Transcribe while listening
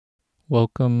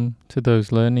Welcome to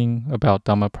those learning about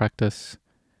Dhamma practice.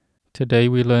 Today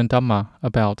we learn Dhamma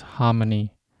about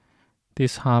harmony.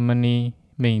 This harmony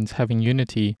means having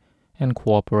unity and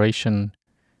cooperation,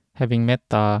 having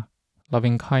metta,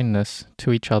 loving kindness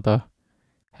to each other,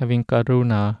 having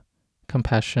karuna,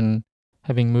 compassion,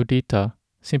 having mudita,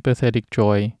 sympathetic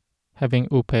joy, having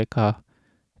upekkha,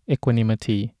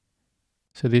 equanimity.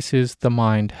 So this is the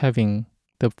mind having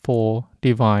the four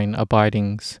divine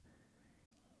abidings.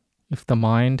 If the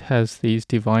mind has these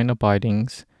divine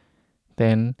abidings,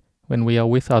 then when we are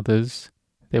with others,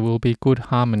 there will be good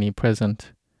harmony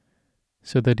present.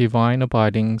 So the divine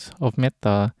abidings of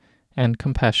metta and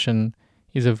compassion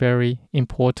is a very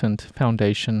important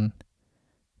foundation.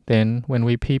 Then when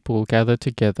we people gather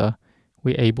together,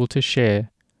 we're able to share,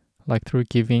 like through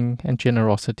giving and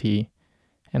generosity,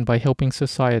 and by helping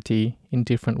society in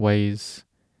different ways.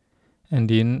 And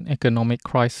in economic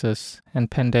crisis and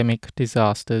pandemic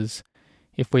disasters,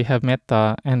 if we have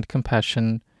metta and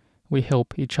compassion, we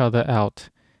help each other out,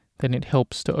 then it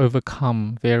helps to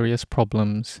overcome various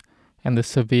problems and the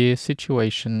severe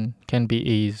situation can be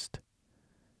eased.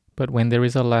 But when there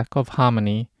is a lack of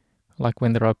harmony, like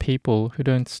when there are people who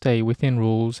don't stay within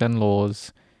rules and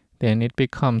laws, then it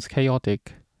becomes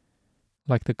chaotic.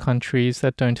 Like the countries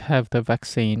that don't have the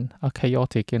vaccine are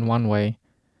chaotic in one way,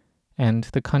 and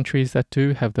the countries that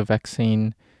do have the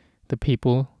vaccine, the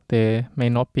people there may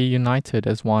not be united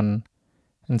as one,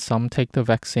 and some take the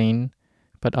vaccine,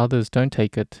 but others don't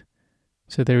take it.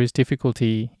 So there is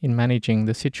difficulty in managing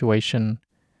the situation.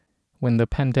 When the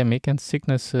pandemic and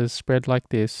sicknesses spread like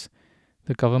this,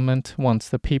 the government wants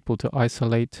the people to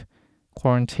isolate,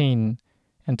 quarantine,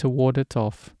 and to ward it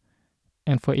off,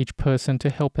 and for each person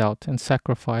to help out and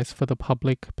sacrifice for the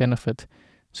public benefit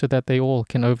so that they all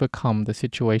can overcome the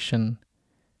situation.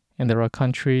 And there are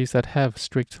countries that have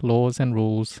strict laws and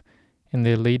rules, and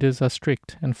their leaders are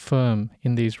strict and firm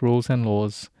in these rules and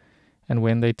laws, and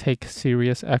when they take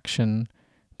serious action,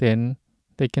 then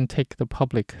they can take the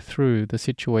public through the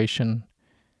situation.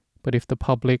 But if the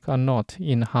public are not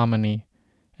in harmony,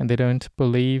 and they don't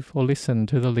believe or listen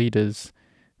to the leaders,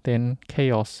 then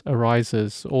chaos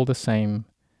arises all the same.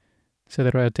 So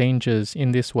there are dangers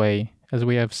in this way, as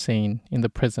we have seen in the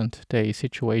present day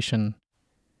situation.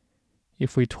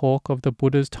 If we talk of the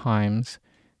Buddha's times,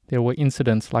 there were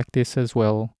incidents like this as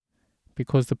well,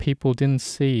 because the people didn't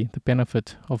see the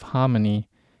benefit of harmony,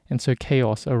 and so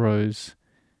chaos arose.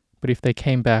 But if they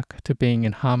came back to being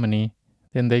in harmony,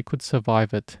 then they could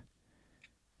survive it.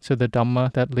 So the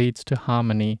Dhamma that leads to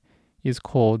harmony is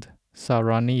called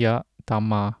Saraniya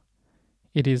Dhamma.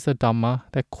 It is the Dhamma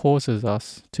that causes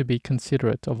us to be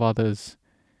considerate of others.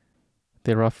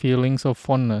 There are feelings of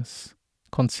fondness,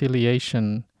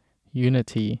 conciliation,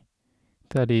 unity,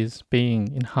 that is,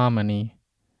 being in harmony.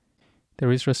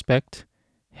 There is respect,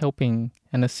 helping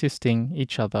and assisting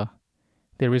each other.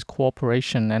 There is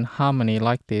cooperation and harmony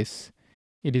like this.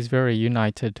 It is very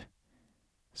united.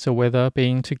 So whether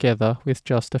being together with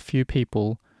just a few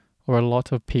people or a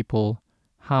lot of people,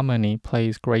 harmony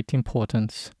plays great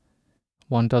importance.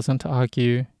 One doesn't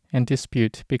argue and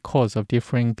dispute because of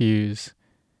differing views.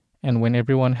 And when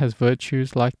everyone has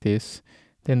virtues like this,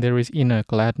 then there is inner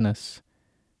gladness.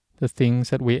 The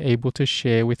things that we're able to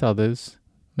share with others,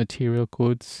 material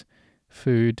goods,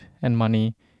 food, and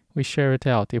money, we share it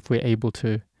out if we're able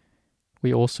to.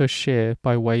 We also share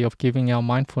by way of giving our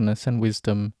mindfulness and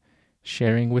wisdom,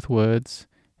 sharing with words,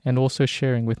 and also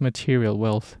sharing with material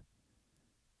wealth.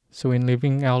 So in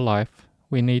living our life,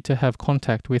 we need to have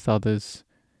contact with others.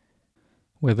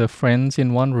 Whether friends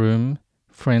in one room,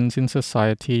 friends in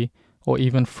society, or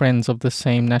even friends of the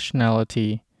same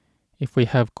nationality, if we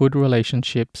have good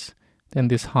relationships, then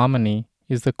this harmony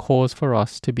is the cause for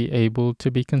us to be able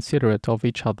to be considerate of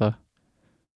each other.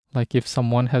 Like if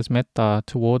someone has metta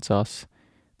towards us,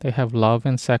 they have love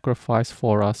and sacrifice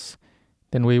for us,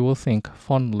 then we will think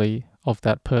fondly of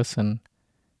that person.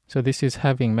 So this is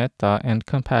having metta and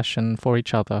compassion for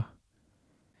each other.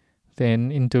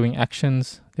 Then in doing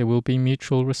actions, there will be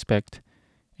mutual respect,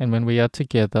 and when we are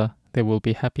together, there will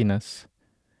be happiness.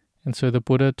 And so the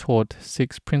Buddha taught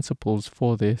 6 principles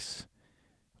for this.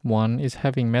 1 is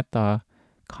having metta,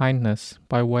 kindness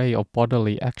by way of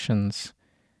bodily actions.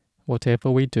 Whatever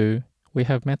we do, we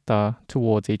have metta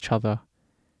towards each other.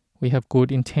 We have good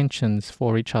intentions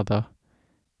for each other.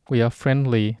 We are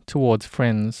friendly towards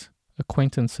friends,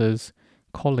 acquaintances,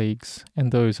 colleagues,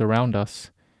 and those around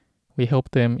us. We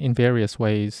help them in various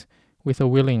ways, with a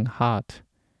willing heart.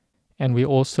 And we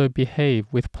also behave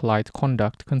with polite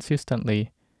conduct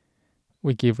consistently.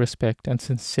 We give respect and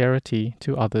sincerity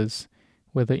to others,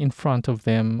 whether in front of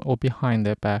them or behind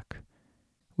their back.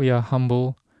 We are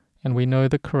humble and we know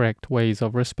the correct ways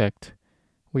of respect.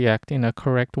 We act in a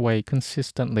correct way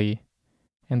consistently,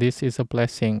 and this is a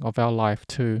blessing of our life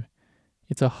too.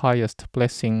 It's the highest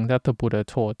blessing that the Buddha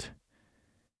taught.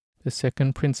 The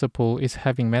second principle is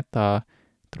having metta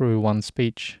through one's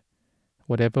speech.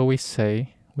 Whatever we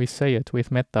say it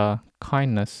with metta,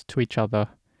 kindness to each other.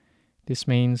 This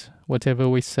means whatever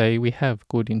we say, we have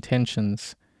good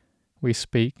intentions. We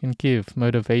speak and give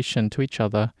motivation to each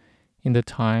other in the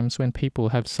times when people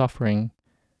have suffering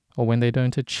or when they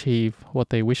don't achieve what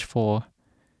they wish for.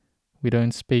 We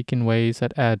don't speak in ways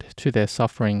that add to their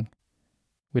suffering.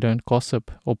 We don't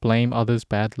gossip or blame others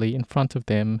badly in front of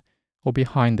them or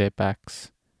behind their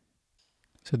backs.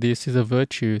 So this is a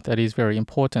virtue that is very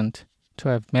important, to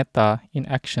have metta in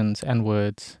actions and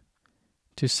words,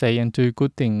 to say and do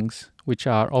good things which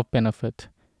are of benefit.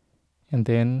 And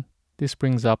then this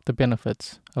brings up the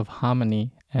benefits of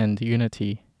harmony and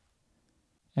unity.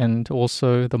 And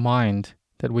also the mind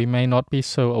that we may not be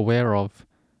so aware of.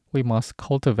 We must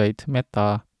cultivate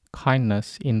metta,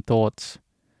 kindness in thoughts.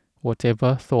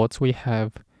 Whatever thoughts we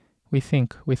have, we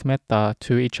think with metta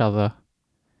to each other.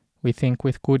 We think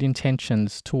with good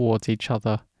intentions towards each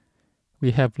other.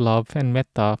 We have love and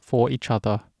metta for each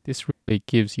other. This really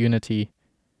gives unity.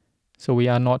 So we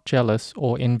are not jealous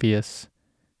or envious.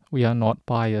 We are not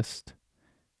biased.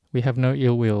 We have no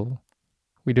ill will.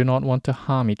 We do not want to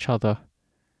harm each other.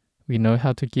 We know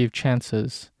how to give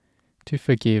chances, to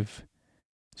forgive.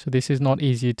 So this is not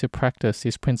easy to practice,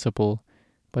 this principle,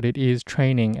 but it is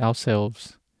training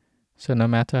ourselves. So no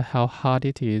matter how hard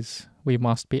it is, we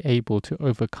must be able to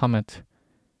overcome it.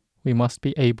 We must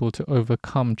be able to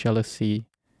overcome jealousy.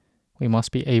 We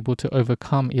must be able to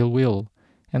overcome ill will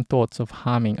and thoughts of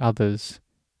harming others.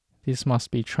 This must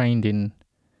be trained in.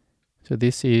 So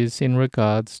this is in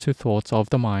regards to thoughts of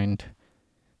the mind.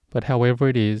 But however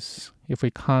it is, if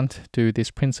we can't do this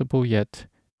principle yet,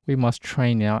 we must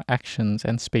train our actions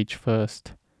and speech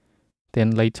first.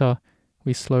 Then later,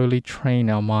 we slowly train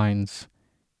our minds.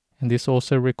 And this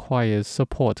also requires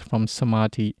support from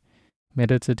samadhi,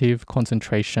 meditative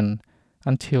concentration,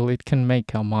 until it can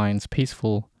make our minds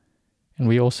peaceful. And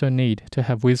we also need to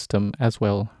have wisdom as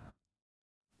well.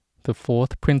 The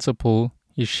fourth principle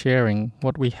is sharing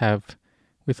what we have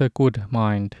with a good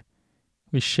mind.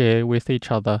 We share with each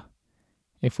other.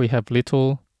 If we have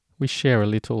little, we share a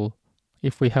little.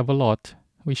 If we have a lot,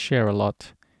 we share a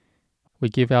lot. We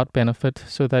give out benefit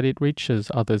so that it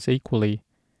reaches others equally.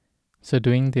 So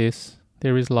doing this,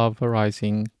 there is love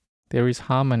arising. There is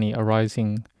harmony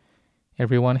arising.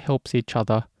 Everyone helps each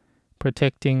other,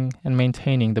 protecting and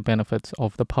maintaining the benefits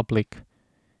of the public.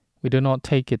 We do not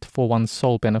take it for one's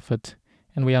sole benefit,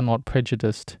 and we are not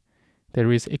prejudiced.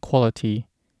 There is equality.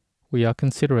 We are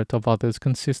considerate of others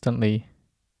consistently.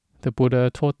 The Buddha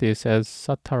taught this as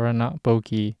sattarana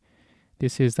bhogi.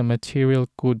 This is the material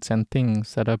goods and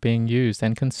things that are being used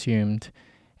and consumed.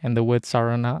 And the word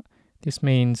sarana, this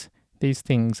means these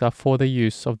things are for the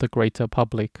use of the greater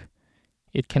public.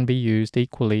 It can be used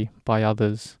equally by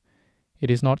others. It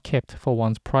is not kept for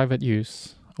one's private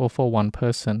use or for one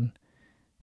person.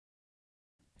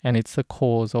 And it's the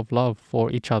cause of love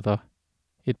for each other.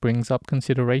 It brings up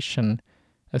consideration,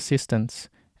 assistance,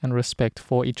 and respect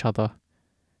for each other.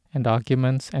 And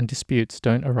arguments and disputes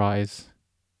don't arise.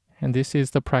 And this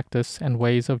is the practice and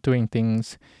ways of doing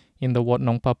things in the Wat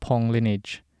Nong Pa Pong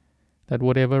lineage, that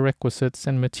whatever requisites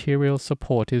and material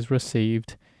support is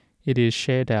received, it is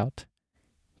shared out.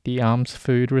 The alms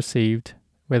food received,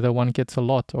 whether one gets a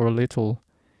lot or a little,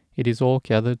 it is all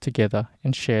gathered together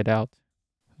and shared out.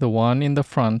 The one in the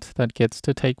front that gets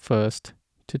to take first,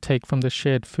 to take from the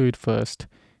shared food first,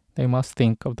 they must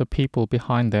think of the people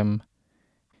behind them.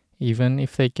 Even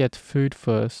if they get food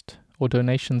first or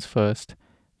donations first,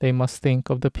 they must think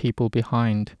of the people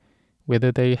behind,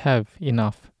 whether they have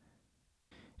enough.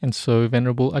 And so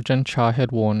Venerable Ajahn Chah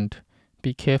had warned,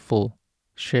 be careful,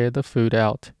 share the food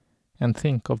out, and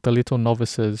think of the little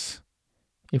novices.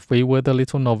 If we were the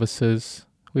little novices,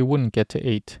 we wouldn't get to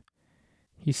eat.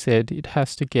 He said it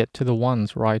has to get to the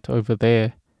ones right over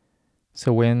there.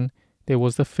 So when there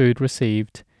was the food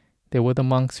received, there were the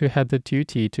monks who had the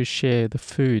duty to share the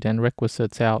food and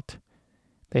requisites out.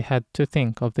 They had to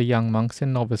think of the young monks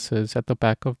and novices at the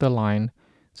back of the line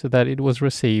so that it was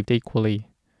received equally.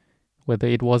 Whether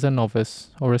it was a novice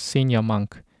or a senior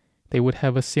monk, they would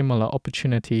have a similar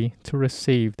opportunity to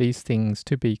receive these things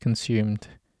to be consumed.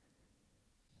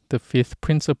 The fifth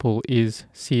principle is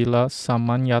sila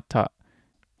samanyata,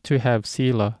 to have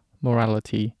sila,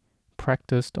 morality,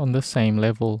 practiced on the same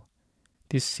level.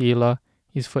 This sila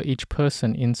is for each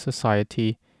person in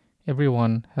society.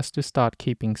 Everyone has to start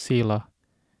keeping sila.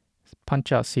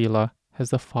 Pancha sila has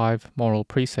the 5 moral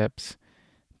precepts.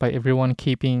 By everyone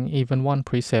keeping even one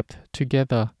precept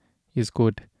together is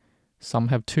good. Some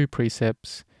have 2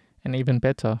 precepts, and even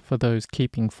better for those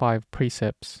keeping 5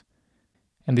 precepts.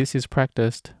 And this is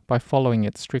practiced by following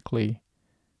it strictly.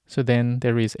 So then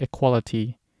there is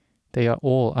equality. They are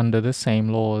all under the same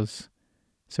laws.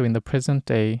 So in the present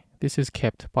day, this is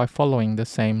kept by following the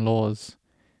same laws,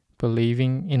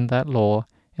 believing in that law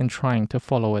and trying to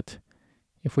follow it.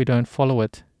 If we don't follow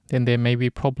it, then there may be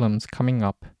problems coming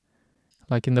up.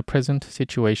 Like in the present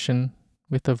situation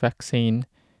with the vaccine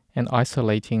and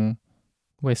isolating,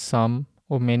 where some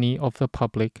or many of the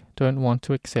public don't want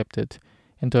to accept it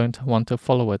and don't want to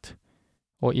follow it.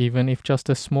 Or even if just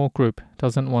a small group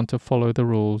doesn't want to follow the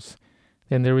rules,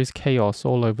 then there is chaos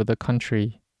all over the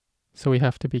country. So we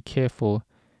have to be careful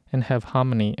and have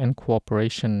harmony and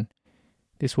cooperation.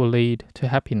 This will lead to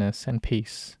happiness and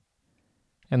peace.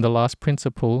 And the last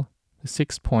principle, the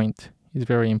 6th point, is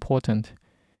very important.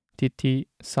 Ditthi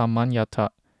samanyata,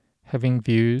 having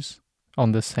views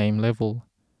on the same level.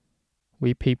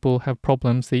 We people have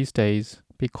problems these days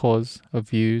because of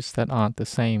views that aren't the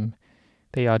same.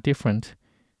 They are different.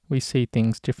 We see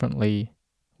things differently.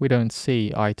 We don't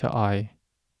see eye to eye.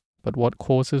 But what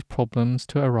causes problems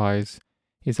to arise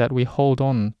is that we hold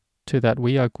on to that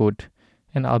we are good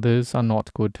and others are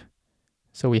not good.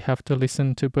 So we have to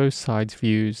listen to both sides'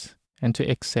 views and to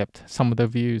accept some of the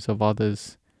views of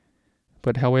others.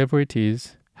 But however it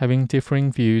is, having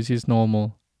differing views is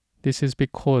normal. This is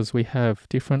because we have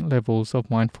different levels of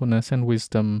mindfulness and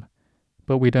wisdom,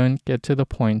 but we don't get to the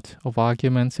point of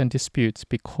arguments and disputes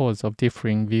because of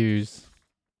differing views.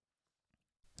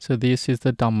 So this is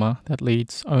the Dhamma that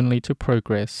leads only to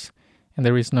progress, and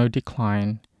there is no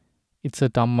decline. It's a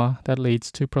Dhamma that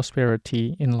leads to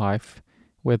prosperity in life,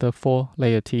 whether for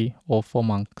laity or for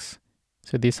monks.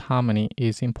 So this harmony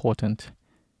is important.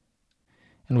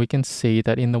 And we can see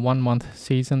that in the 1-month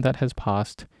season that has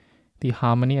passed, the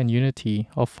harmony and unity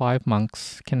of 5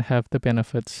 monks can have the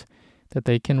benefits that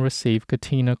they can receive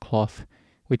katina cloth,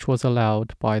 which was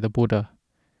allowed by the Buddha.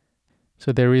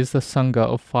 So there is the Sangha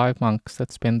of 5 monks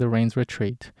that spend the rains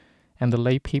retreat, and the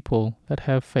lay people that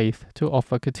have faith to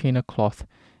offer katina cloth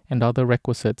and other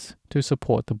requisites to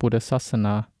support the Buddha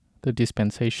Sasana, the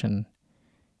dispensation.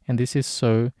 And this is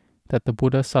so that the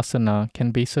Buddha Sasana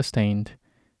can be sustained.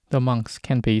 The monks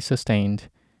can be sustained.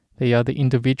 They are the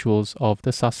individuals of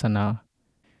the Sasana.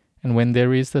 And when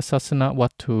there is the Sasana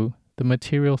Wattu, the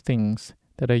material things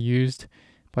that are used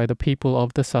by the people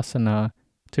of the Sasana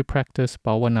to practice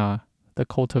bhavana, the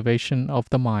cultivation of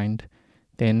the mind,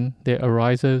 then there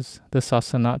arises the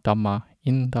Sasana Dhamma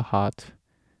in the heart.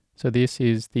 So this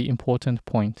is the important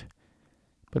point.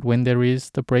 But when there is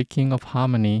the breaking of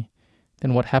harmony,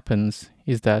 then what happens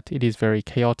is that it is very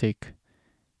chaotic.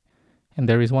 And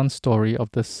there is one story of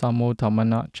the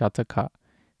Samodhammana Jataka,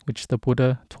 which the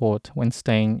Buddha taught when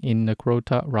staying in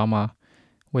Nagrota Rama,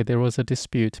 where there was a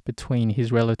dispute between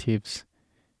his relatives.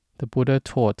 The Buddha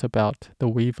taught about the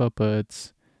weaver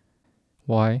birds.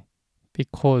 Why?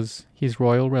 Because his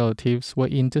royal relatives were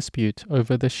in dispute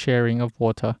over the sharing of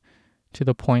water, to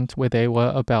the point where they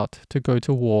were about to go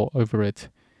to war over it.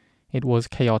 It was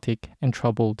chaotic and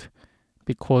troubled,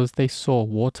 because they saw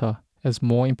water as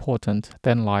more important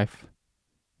than life.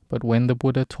 But when the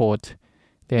Buddha taught,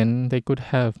 then they could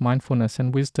have mindfulness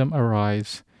and wisdom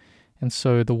arise, and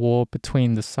so the war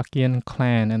between the Sakyan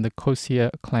clan and the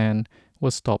Kosya clan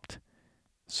was stopped.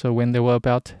 So when they were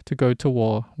about to go to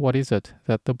war, what is it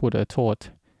that the Buddha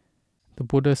taught? The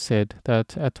Buddha said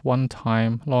that at one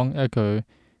time long ago,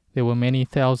 there were many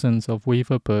thousands of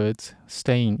weaver birds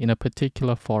staying in a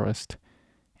particular forest,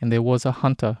 and there was a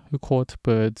hunter who caught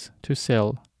birds to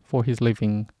sell for his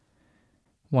living.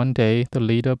 One day the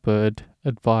leader bird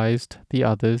advised the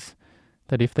others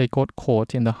that if they got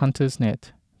caught in the hunter's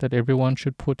net, that everyone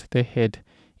should put their head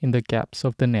in the gaps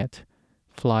of the net,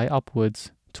 fly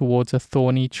upwards towards a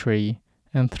thorny tree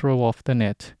and throw off the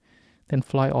net, then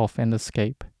fly off and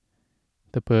escape.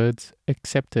 The birds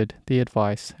accepted the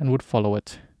advice and would follow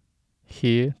it.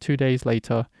 Here, 2 days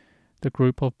later, the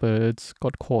group of birds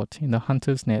got caught in the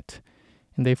hunter's net,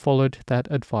 and they followed that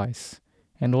advice,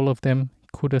 and all of them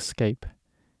could escape.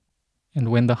 And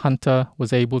when the hunter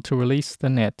was able to release the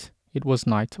net, it was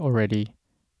night already,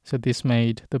 so this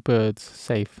made the birds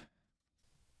safe.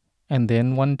 And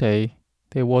then one day,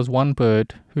 there was one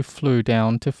bird who flew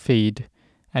down to feed,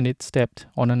 and it stepped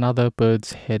on another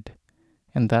bird's head,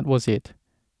 and that was it.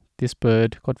 This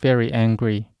bird got very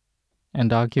angry,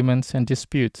 and arguments and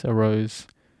disputes arose.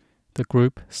 The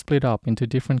group split up into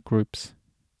different groups.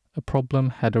 A problem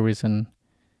had arisen.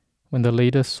 When the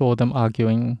leader saw them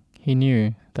arguing, he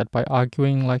knew that by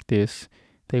arguing like this,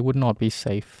 they would not be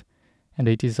safe, and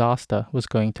a disaster was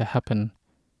going to happen.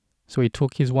 So he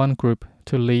took his one group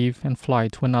to leave and fly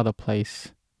to another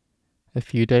place. A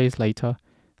few days later,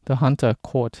 the hunter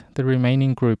caught the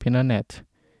remaining group in a net.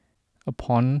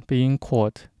 Upon being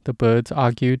caught, the birds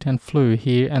argued and flew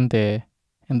here and there,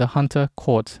 and the hunter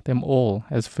caught them all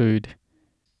as food.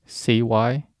 See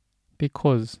why?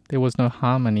 Because there was no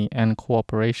harmony and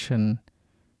cooperation.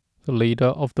 The leader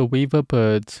of the weaver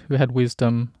birds who had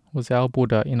wisdom was our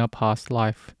Buddha in a past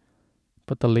life.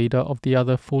 But the leader of the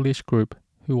other foolish group,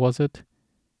 who was it?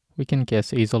 We can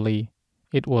guess easily.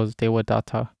 It was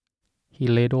Devadatta. He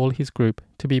led all his group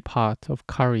to be part of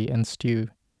curry and stew.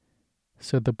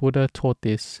 So the Buddha taught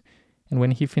this, and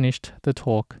when he finished the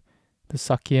talk, the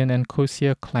Sakyan and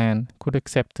Kosya clan could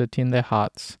accept it in their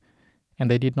hearts, and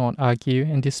they did not argue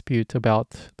and dispute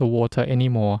about the water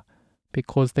anymore,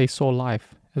 because they saw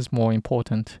life as more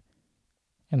important,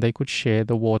 and they could share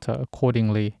the water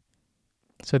accordingly.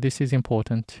 So this is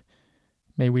important.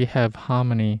 May we have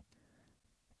harmony,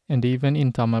 and even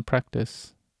in Dhamma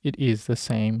practice, it is the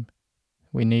same.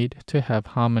 We need to have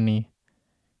harmony.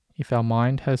 If our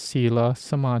mind has sila,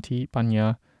 samadhi,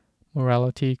 panya,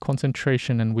 morality,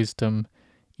 concentration and wisdom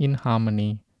in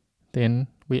harmony, then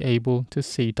we're able to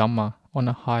see Dhamma on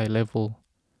a high level.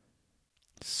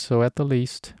 So at the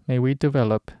least, may we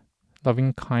develop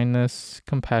loving kindness,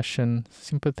 compassion,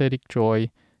 sympathetic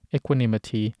joy,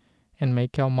 equanimity, and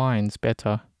make our minds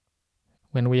better.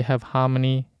 When we have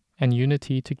harmony and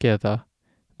unity together,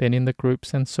 then in the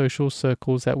groups and social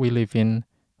circles that we live in,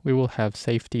 we will have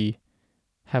safety,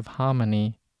 have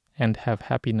harmony, and have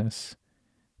happiness.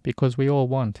 Because we all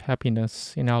want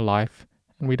happiness in our life,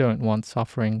 and we don't want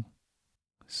suffering.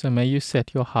 So may you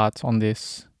set your hearts on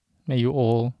this. May you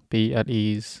all be at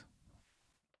ease.